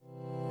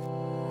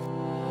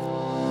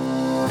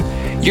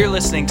You're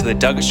listening to the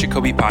Douglas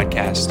Jacoby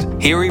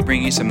Podcast. Here we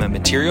bring you some of the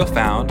material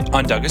found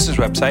on Douglas's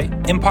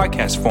website in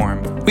podcast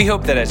form. We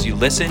hope that as you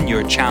listen,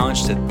 you're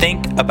challenged to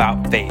think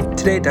about faith.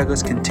 Today,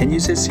 Douglas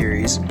continues his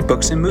series,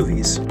 Books and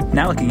Movies,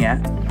 now looking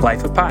at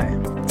Life of Pi.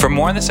 For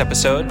more on this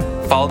episode,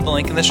 follow the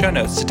link in the show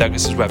notes to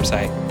Douglas's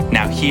website.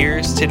 Now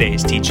here's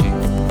today's teaching.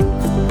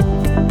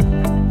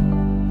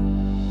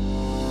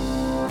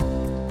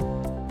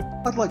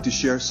 I'd like to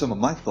share some of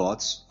my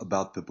thoughts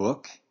about the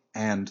book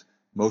and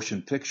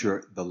motion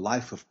picture, The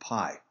Life of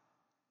Pi.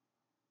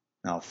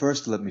 Now,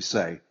 first let me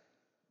say,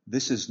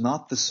 this is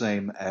not the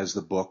same as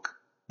the book,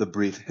 The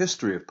Brief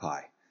History of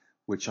Pi,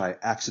 which I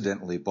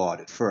accidentally bought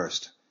at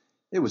first.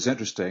 It was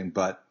interesting,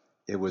 but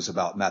it was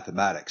about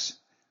mathematics.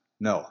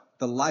 No,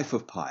 The Life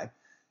of Pi,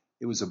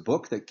 it was a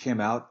book that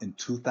came out in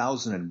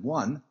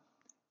 2001,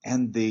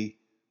 and the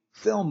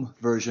film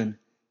version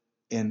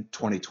in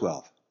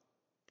 2012.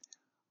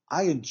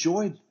 I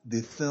enjoyed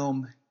the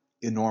film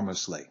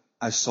enormously.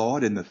 I saw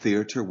it in the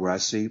theater where I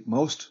see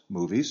most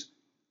movies,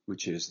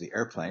 which is the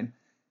Airplane.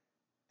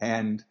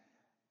 And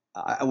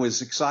I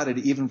was excited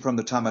even from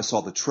the time I saw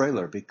the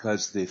trailer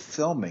because the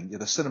filming, the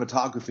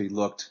cinematography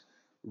looked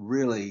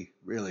really,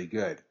 really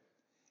good.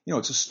 You know,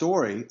 it's a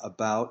story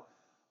about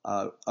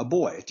a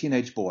boy, a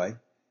teenage boy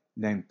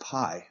named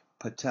Pi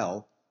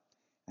Patel,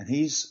 and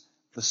he's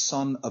the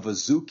son of a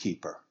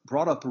zookeeper,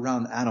 brought up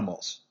around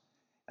animals.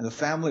 And the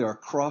family are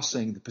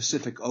crossing the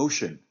Pacific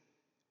Ocean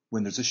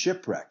when there's a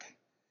shipwreck.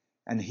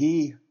 And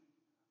he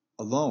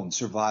alone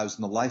survives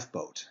in the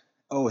lifeboat.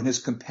 Oh, and his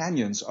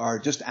companions are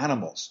just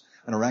animals.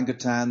 An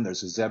orangutan,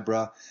 there's a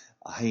zebra,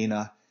 a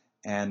hyena,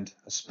 and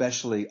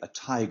especially a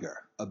tiger,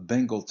 a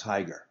Bengal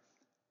tiger.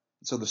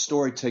 So the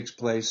story takes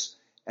place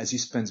as he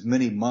spends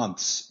many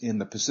months in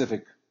the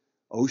Pacific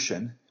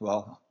Ocean,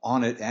 well,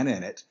 on it and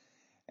in it,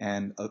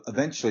 and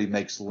eventually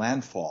makes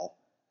landfall.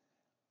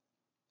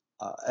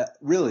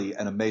 Really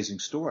an amazing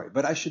story.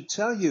 But I should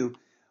tell you,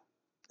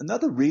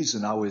 another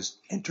reason I was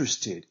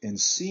interested in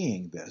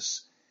seeing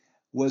this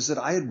was that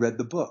I had read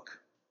the book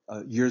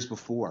years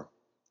before.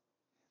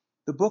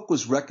 The book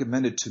was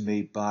recommended to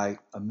me by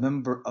a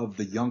member of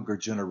the younger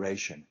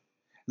generation.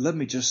 Let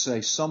me just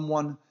say,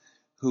 someone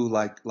who,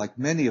 like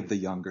many of the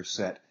younger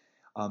set,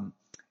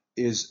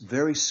 is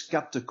very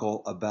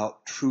skeptical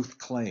about truth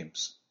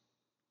claims.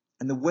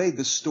 And the way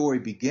the story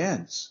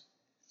begins,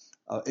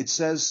 it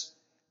says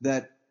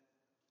that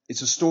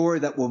it's a story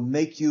that will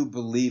make you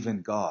believe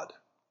in God.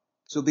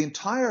 So the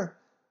entire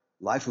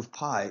life of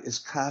Pi is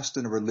cast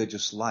in a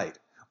religious light.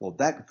 Well,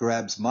 that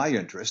grabs my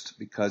interest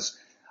because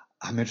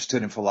I'm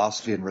interested in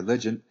philosophy and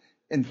religion.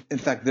 In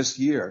fact, this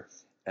year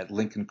at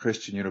Lincoln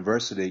Christian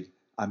University,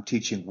 I'm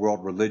teaching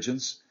world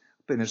religions.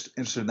 I've been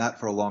interested in that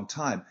for a long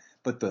time.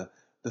 But the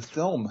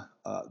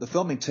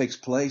filming takes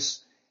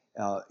place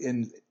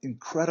in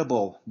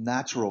incredible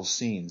natural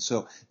scenes.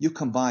 So you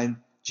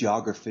combine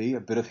geography, a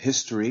bit of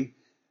history,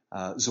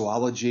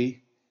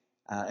 zoology,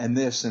 and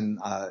this, and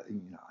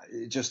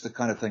just the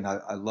kind of thing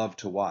I love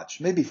to watch.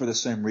 Maybe for the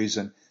same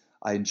reason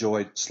I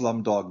enjoyed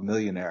Slumdog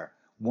Millionaire.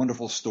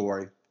 Wonderful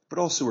story, but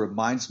also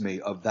reminds me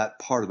of that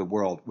part of the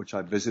world which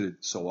I visited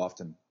so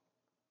often.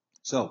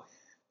 So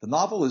the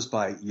novel is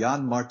by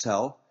Jan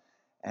Martel,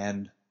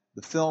 and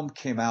the film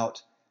came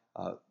out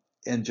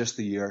in just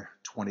the year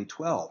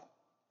 2012.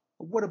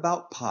 But what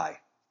about Pi?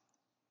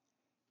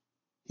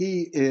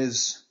 He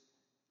is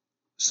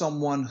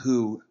someone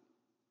who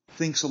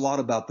thinks a lot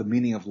about the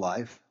meaning of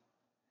life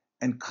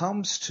and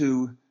comes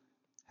to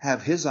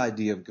have his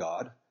idea of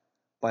God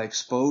by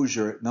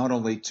exposure not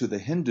only to the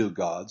Hindu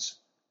gods,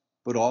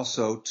 but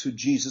also to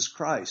Jesus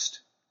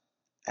Christ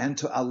and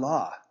to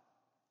Allah.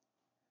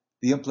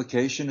 The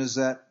implication is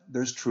that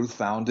there's truth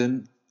found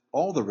in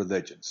all the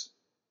religions.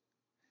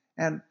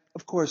 And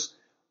of course,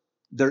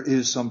 there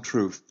is some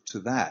truth to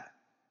that.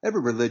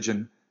 Every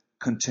religion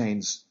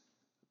contains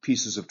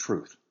pieces of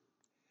truth.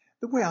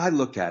 The way I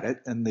look at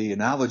it, and the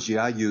analogy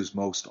I use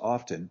most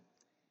often,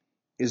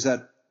 is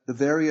that the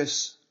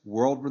various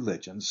world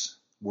religions,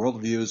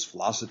 worldviews,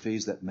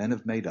 philosophies that men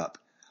have made up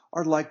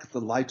are like the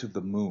light of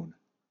the moon.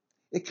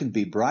 It can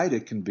be bright,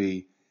 it can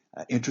be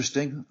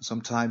interesting,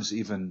 sometimes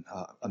even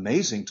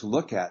amazing to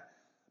look at,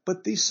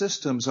 but these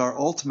systems are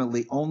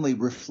ultimately only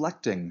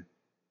reflecting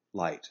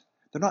light.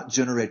 They're not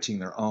generating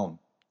their own.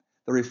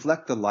 They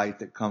reflect the light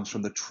that comes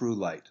from the true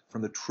light,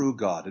 from the true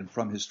God, and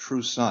from his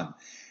true Son.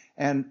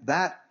 And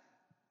that,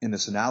 in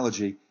this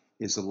analogy,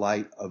 is the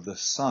light of the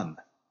sun.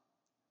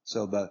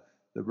 So the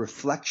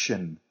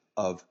reflection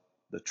of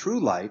the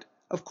true light,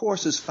 of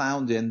course, is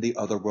found in the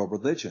other world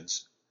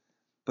religions.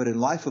 But in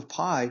Life of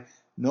Pi,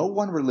 no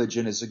one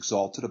religion is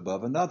exalted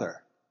above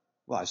another.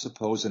 Well, I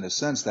suppose in a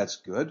sense that's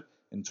good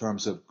in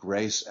terms of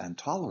grace and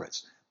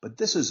tolerance. But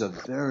this is a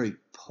very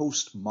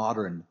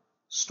postmodern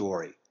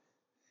story.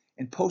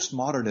 In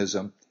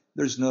postmodernism,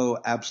 there's no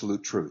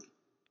absolute truth.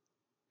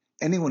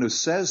 Anyone who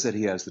says that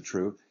he has the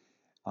truth,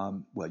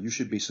 well, you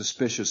should be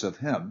suspicious of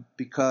him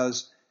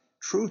because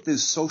truth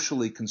is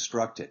socially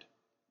constructed,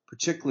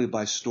 particularly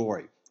by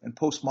story. In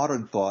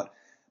postmodern thought,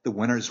 the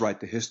winners write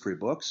the history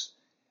books.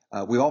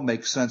 We all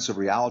make sense of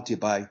reality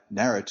by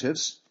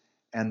narratives,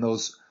 and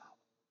those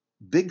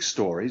big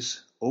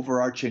stories,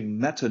 overarching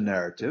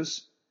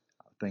meta-narratives,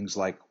 things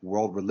like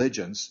world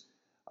religions,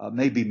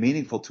 may be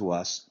meaningful to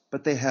us,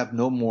 but they have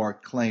no more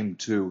claim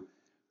to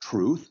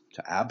truth,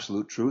 to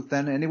absolute truth,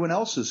 than anyone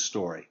else's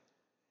story.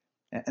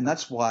 And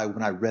that's why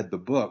when I read the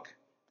book,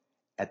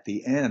 at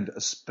the end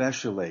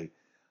especially,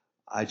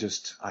 I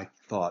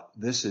thought,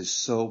 this is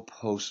so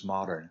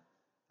postmodern.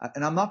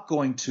 And I'm not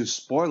going to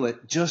spoil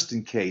it just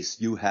in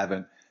case you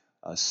haven't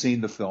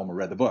seen the film or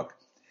read the book.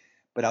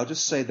 But I'll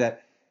just say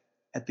that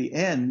at the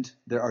end,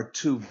 there are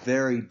two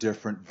very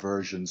different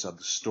versions of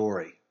the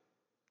story.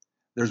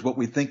 There's what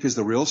we think is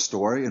the real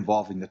story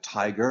involving the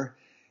tiger,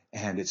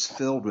 and it's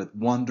filled with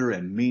wonder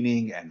and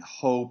meaning and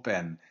hope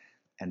and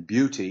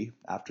beauty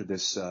after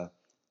this,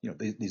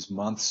 these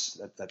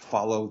months that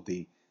followed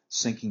the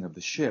sinking of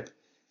the ship.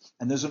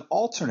 And there's an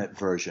alternate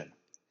version,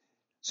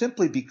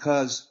 simply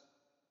because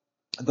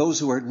those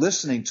who are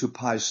listening to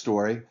Pi's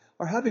story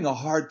are having a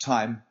hard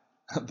time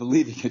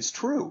believing it's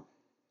true.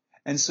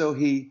 And so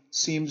he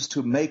seems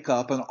to make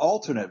up an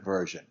alternate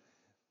version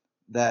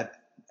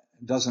that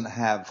doesn't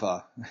have,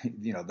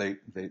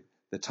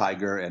 the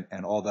tiger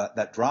and all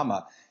that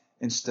drama.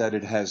 Instead,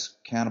 it has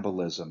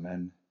cannibalism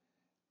and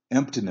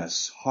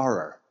emptiness,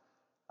 horror,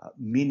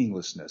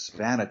 meaninglessness,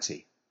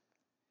 vanity.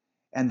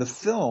 And the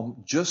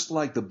film, just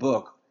like the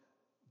book,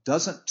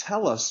 doesn't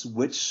tell us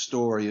which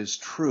story is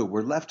true.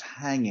 We're left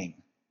hanging.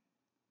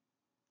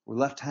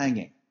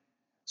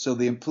 So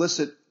the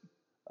implicit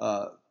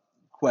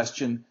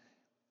question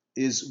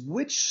is,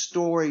 which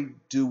story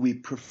do we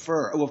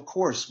prefer? Oh, of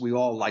course, we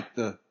all like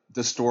the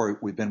story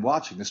we've been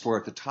watching, the story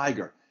of the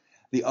tiger.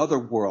 The other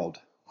world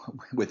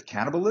with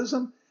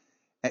cannibalism,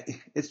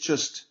 it's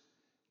just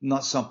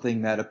not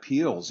something that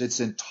appeals. It's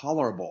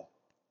intolerable.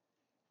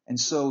 And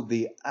so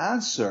the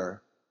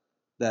answer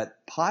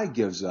that Pi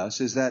gives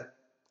us is that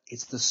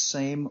it's the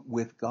same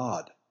with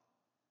God.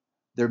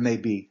 There may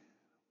be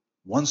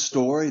one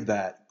story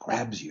that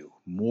grabs you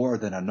more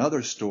than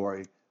another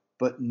story,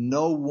 but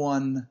no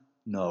one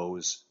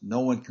knows,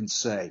 no one can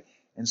say.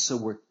 And so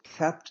we're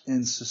kept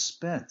in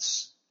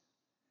suspense.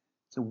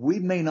 So we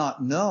may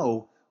not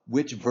know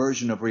which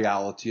version of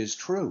reality is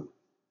true.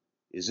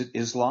 Is it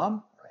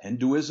Islam or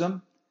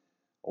Hinduism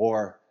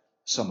or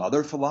some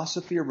other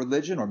philosophy or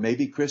religion, or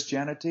maybe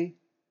Christianity?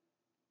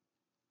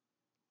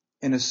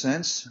 In a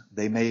sense,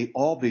 they may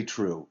all be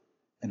true.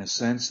 In a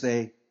sense,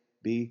 they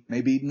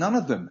may be none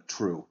of them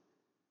true.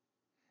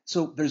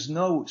 So there's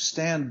no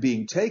stand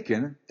being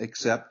taken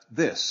except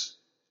this.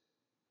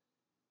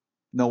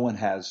 No one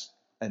has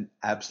an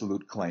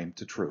absolute claim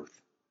to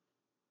truth.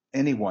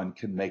 Anyone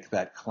can make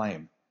that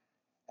claim.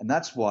 And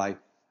that's why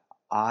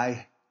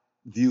I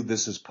view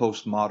this as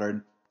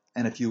postmodern.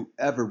 And if you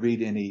ever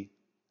read any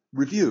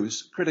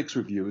reviews, critics'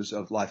 reviews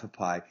of Life of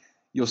Pi,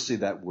 you'll see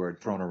that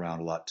word thrown around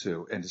a lot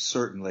too, and it's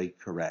certainly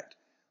correct.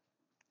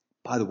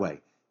 By the way,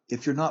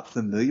 if you're not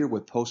familiar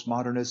with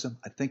postmodernism,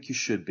 I think you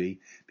should be,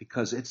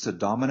 because it's a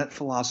dominant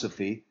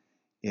philosophy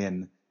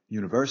in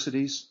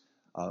universities,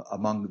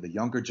 among the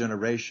younger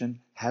generation,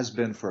 has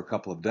been for a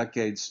couple of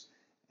decades.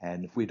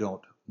 And if we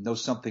don't know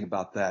something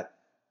about that,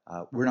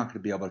 we're not going to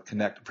be able to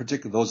connect,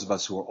 particularly those of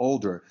us who are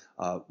older,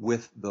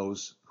 with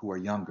those who are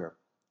younger.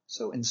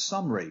 So in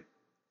summary,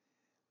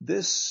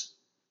 this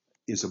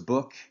is a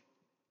book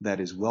that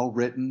is well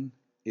written.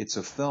 It's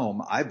a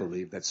film, I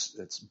believe,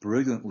 that's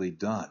brilliantly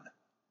done.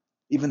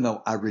 Even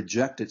though I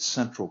reject its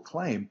central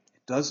claim,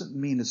 it doesn't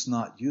mean it's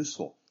not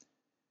useful.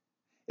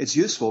 It's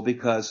useful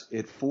because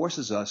it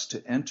forces us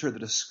to enter the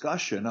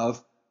discussion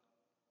of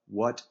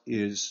what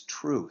is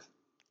truth.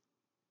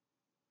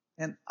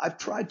 And I've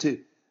tried to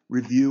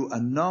review a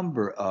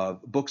number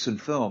of books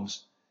and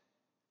films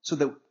so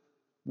that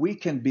we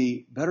can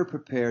be better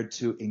prepared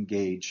to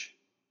engage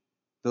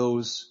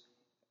those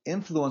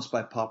influenced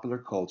by popular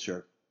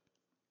culture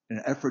in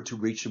an effort to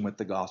reach them with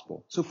the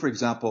gospel. So, for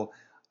example,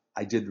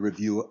 I did the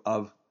review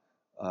of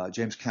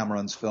James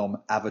Cameron's film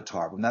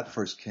Avatar when that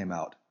first came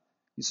out.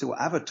 You say, well,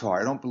 Avatar,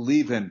 I don't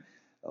believe in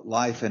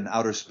life in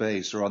outer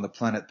space or on the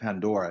planet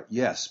Pandora.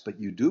 Yes, but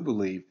you do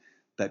believe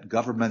that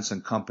governments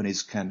and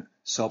companies can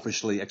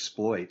selfishly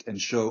exploit and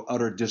show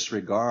utter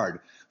disregard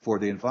for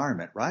the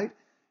environment, right?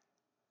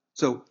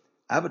 So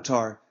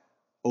Avatar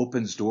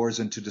opens doors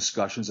into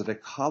discussions of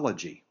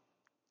ecology,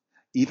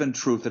 even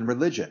truth and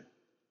religion.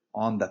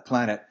 On the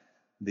planet,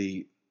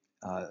 the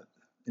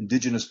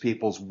indigenous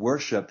peoples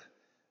worship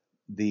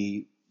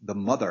the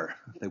mother.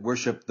 They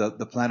worship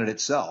the planet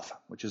itself,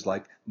 which is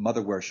like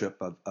mother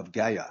worship of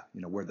Gaia,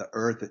 where the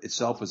earth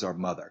itself is our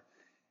mother.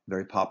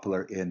 Very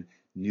popular in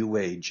New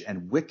Age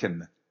and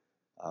Wiccan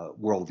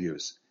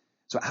worldviews.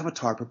 So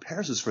Avatar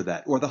prepares us for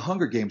that. Or the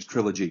Hunger Games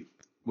trilogy,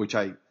 which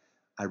I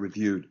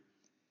reviewed.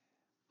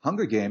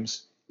 Hunger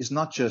Games is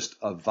not just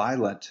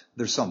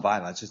there's some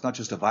violence. It's not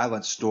just a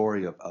violent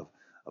story of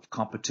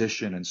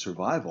competition and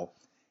survival.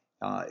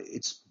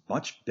 It's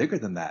much bigger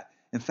than that.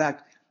 In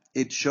fact,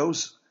 it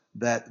shows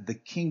that the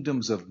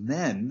kingdoms of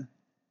men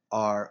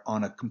are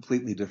on a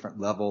completely different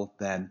level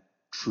than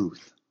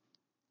truth.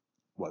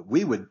 what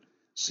we would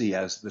see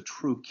as the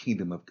true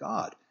kingdom of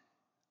God.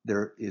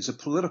 There is a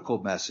political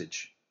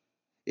message.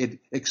 It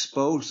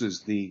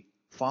exposes the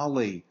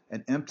folly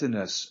and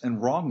emptiness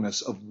and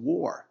wrongness of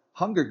war.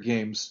 Hunger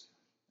Games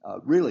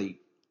really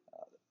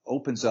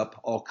opens up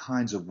all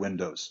kinds of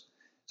windows.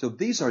 So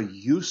these are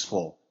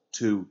useful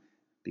to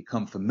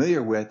become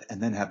familiar with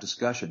and then have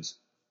discussions.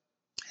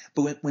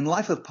 But when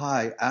Life of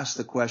Pi asks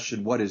the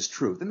question, what is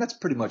truth? And that's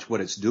pretty much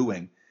what it's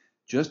doing.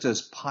 Just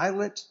as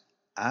Pilate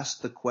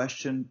asked the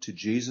question to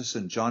Jesus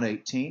in John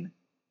 18,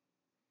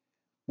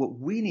 what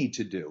we need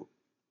to do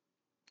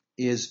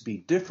is be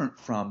different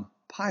from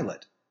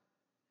Pilate.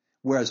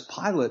 Whereas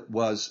Pilate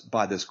was,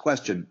 by this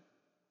question,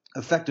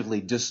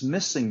 effectively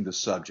dismissing the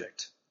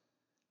subject.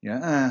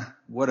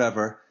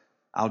 Whatever,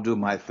 I'll do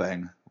my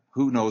thing.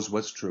 Who knows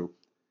what's true?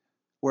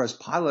 Whereas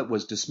Pilate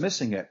was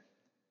dismissing it,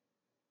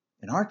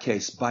 in our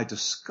case, by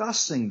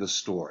discussing the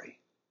story,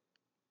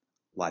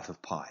 Life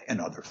of Pi and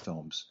other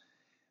films,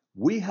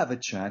 we have a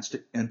chance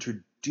to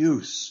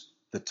introduce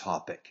the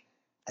topic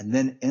and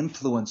then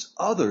influence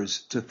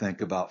others to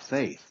think about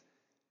faith.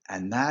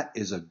 And that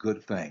is a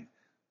good thing,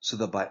 so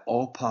that by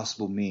all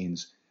possible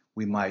means,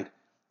 we might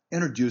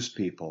introduce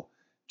people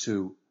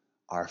to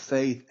our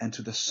faith and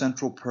to the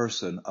central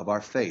person of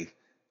our faith,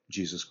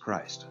 Jesus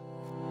Christ.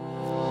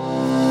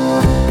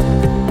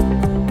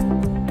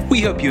 We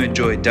hope you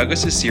enjoyed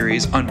Douglas's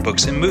series on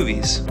books and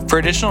movies. For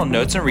additional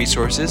notes and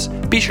resources,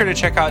 be sure to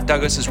check out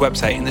Douglas's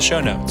website in the show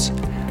notes.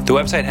 The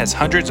website has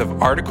hundreds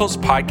of articles,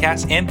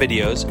 podcasts, and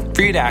videos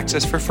for you to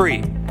access for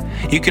free.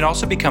 You can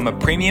also become a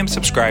premium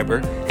subscriber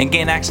and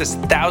gain access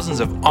to thousands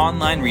of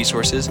online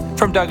resources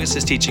from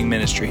Douglas's teaching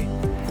ministry.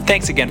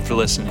 Thanks again for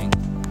listening.